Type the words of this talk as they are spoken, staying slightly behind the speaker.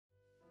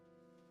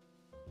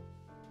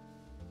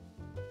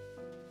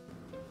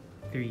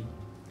3.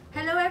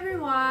 Hello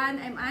everyone!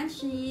 I'm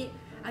Anchie.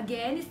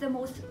 Again, it's the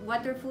most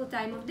wonderful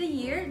time of the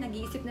year.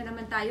 Nag-iisip na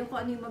naman tayo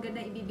kung ano yung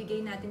magandang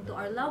ibibigay natin to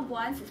our loved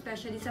ones,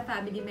 especially sa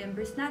family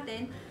members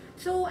natin.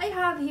 So, I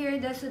have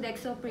here the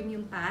Sodexo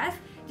Premium Pass.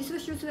 This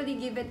was usually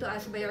given to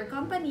us by our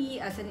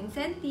company as an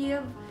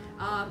incentive.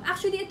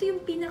 Actually, ito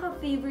yung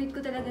pinaka-favorite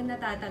ko talagang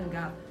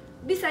natatanggap.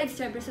 Besides,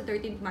 syempre sa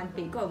 13th month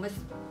pay ko.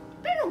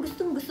 Pero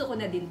gustong-gusto ko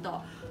na din to.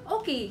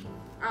 Okay,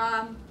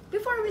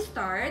 before we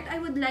start, I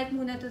would like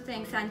muna to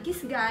thank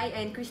Sankey's Guy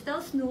and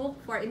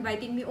Krystlesnook for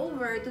inviting me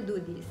over to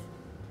do this.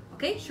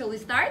 Okay, shall we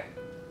start?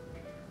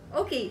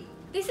 Okay,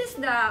 this is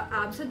the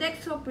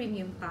Sodexo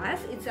Premium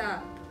Pass. It's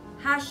a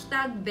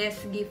hashtag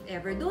best gift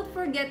ever. Don't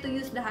forget to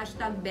use the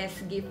hashtag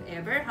best gift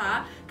ever,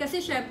 ha? Kasi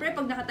syempre,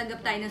 pag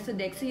nakatanggap tayo ng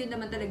Sodexo, yun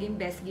naman talaga yung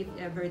best gift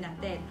ever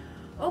natin.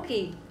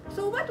 Okay,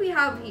 so what we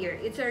have here,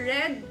 it's a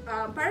red,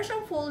 para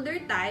siyang folder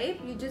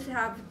type. You just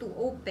have to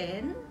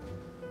open.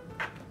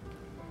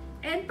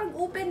 And pag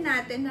open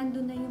natin,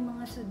 nandun na yung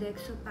mga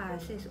Sodexo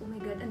passes. Oh my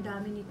God, ang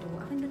dami nito.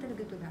 Akin na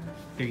talaga ito lahat.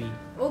 3.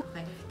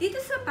 Okay. Dito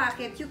sa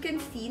packet, you can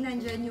see,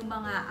 nandyan yung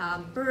mga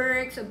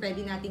perks o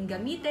pwede natin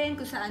gamitin,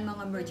 kung saan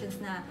mga merchants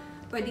na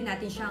pwede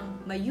natin siyang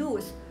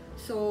ma-use.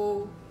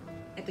 So,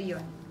 ito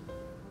yun.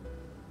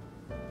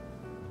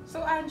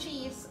 So,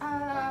 Anchie,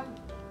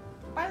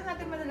 paano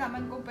natin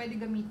malalaman kung pwede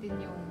gamitin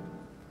yung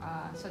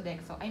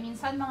Sodexo? I mean,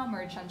 saan mga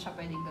merchant siya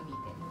pwedeng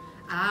gamitin?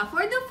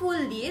 For the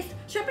full list,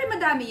 syempre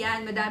madami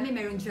yan. Madami,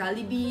 merong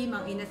Jollibee,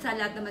 Mang Inasal,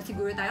 lahat naman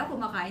siguro tayo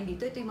kumakain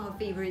dito. Ito yung mga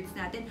favorites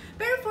natin.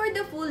 Pero for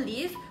the full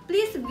list,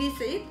 please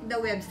visit the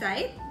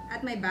website at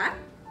my back.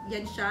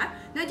 Yan siya.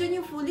 Nandiyan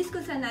yung full list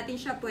kung saan natin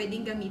siya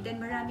pwedeng gamitin.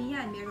 Marami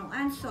yan. Merong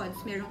Ansons,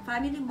 merong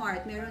Family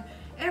Mart, merong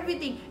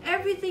everything.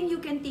 Everything you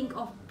can think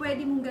of,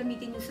 pwede mong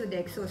gamitin yung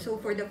Sodexo. So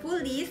for the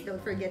full list, don't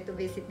forget to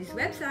visit this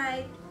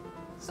website.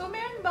 So,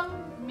 meron bang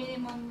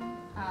minimum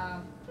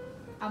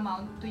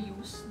amount to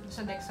use sa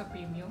Sodexo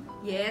Premium?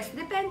 Yes,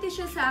 depende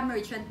siya sa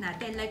merchant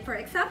natin. Like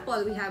for example,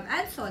 we have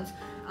Ansons,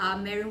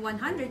 meron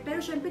 100, pero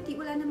syempre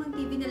wala namang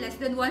TV na less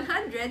than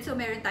 100, so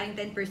meron tayong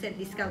 10%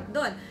 discount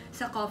doon.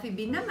 Sa Coffee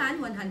Bean naman,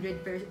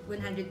 100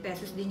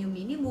 pesos din yung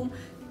minimum.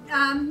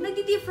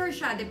 Nagdi-differ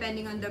siya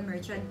depending on the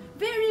merchant.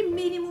 Very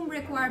minimum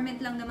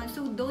requirement lang naman,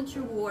 so don't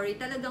you worry.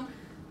 Talagang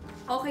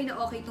okay na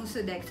okay itong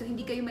Sodexo,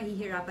 hindi kayo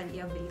mahihirapan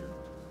i-avail.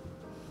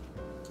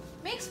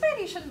 May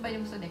expiration ba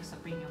yung Sodexo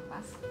Premium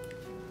Pass?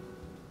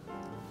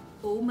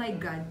 Oh my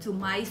God, to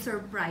my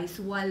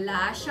surprise,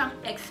 wala siyang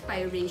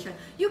expiration.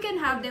 You can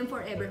have them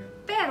forever,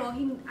 pero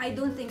I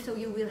don't think so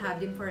you will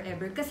have them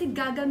forever kasi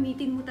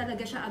gagamitin mo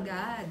talaga siya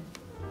agad.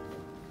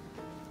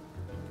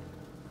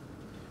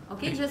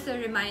 Okay, just a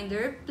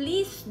reminder,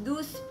 please do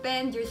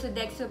spend your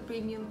Sodexo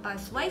Premium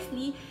Pass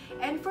wisely.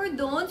 And for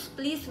don'ts,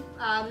 please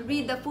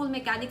read the full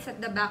mechanics at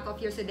the back of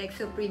your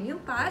Sodexo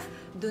Premium Pass.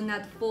 Do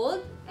not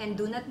fold and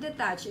do not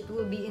detach. It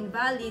will be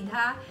invalid,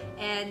 ha?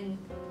 And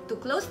to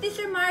close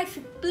these remarks,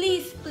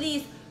 please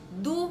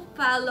do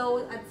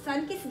follow at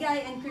Sankey's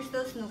Guy and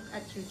Krystlesnook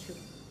at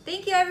YouTube.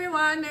 Thank you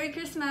everyone! Merry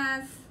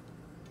Christmas!